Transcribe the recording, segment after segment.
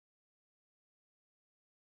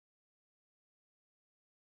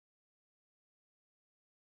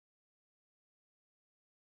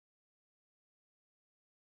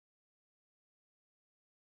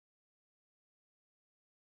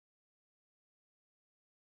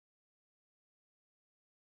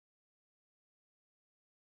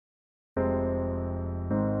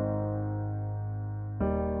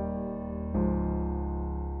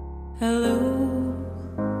Hello,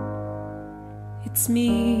 it's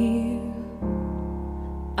me.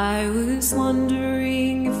 I was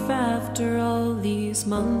wondering if after all these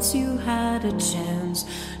months you had a chance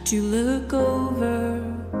to look over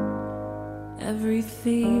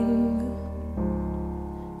everything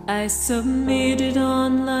I submitted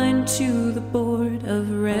online to the Board of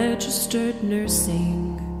Registered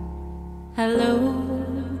Nursing. Hello,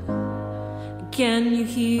 can you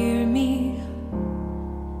hear me?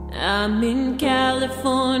 I'm in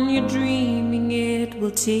California dreaming it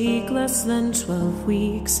will take less than 12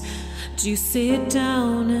 weeks to sit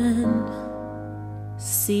down and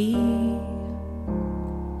see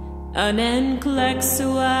an NCLEX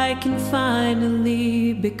so I can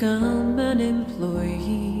finally become an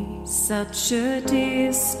employee. Such a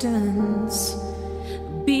distance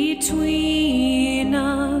between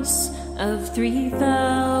us of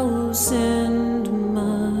 3,000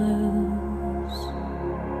 miles.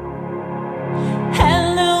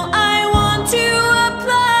 Hello, I want to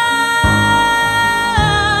apply.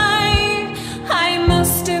 I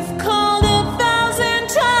must have called 1,000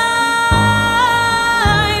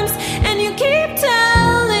 times, and you keep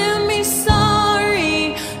telling me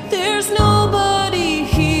sorry. There's nobody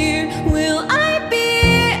here. Will I be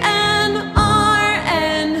an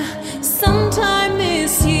RN sometime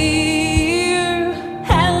this year?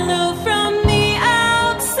 Hello from the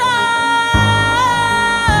outside.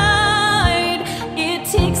 It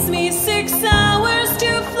takes me 6 hours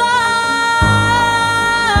to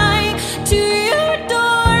fly to your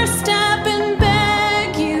doorstep and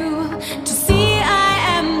beg you to see I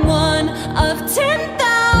am one of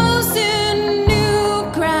 10,000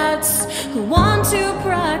 new grads who want to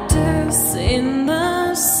practice in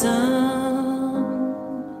the sun.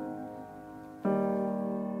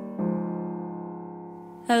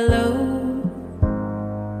 Hello,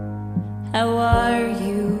 how are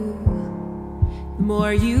you? The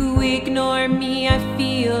more you ignore me, I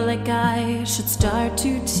feel like I should start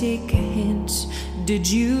to take a hint. Did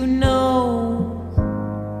you know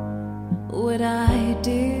what I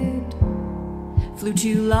did? Flew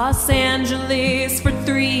to Los Angeles for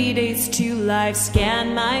 3 days to live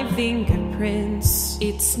scan my fingerprints.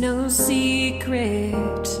 It's no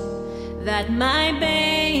secret that my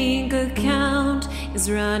bank account is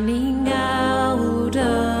running out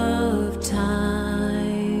of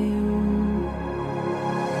time.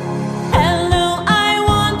 Hello, I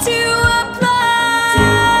want to apply.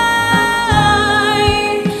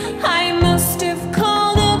 I must have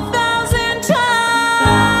called 1,000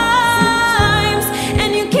 times,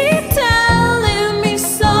 and you keep telling me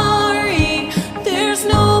sorry. There's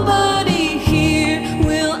nobody here.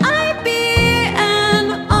 Will I be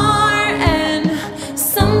an RN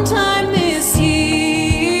sometime this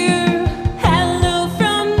year? Hello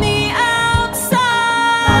from the outside.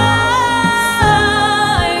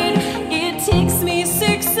 It takes me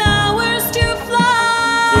 6 hours to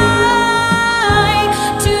fly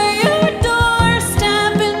to your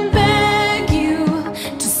doorstep and beg you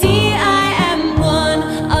to see I am one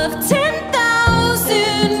of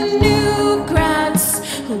 10,000 new grads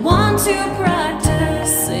who want to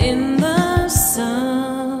practice in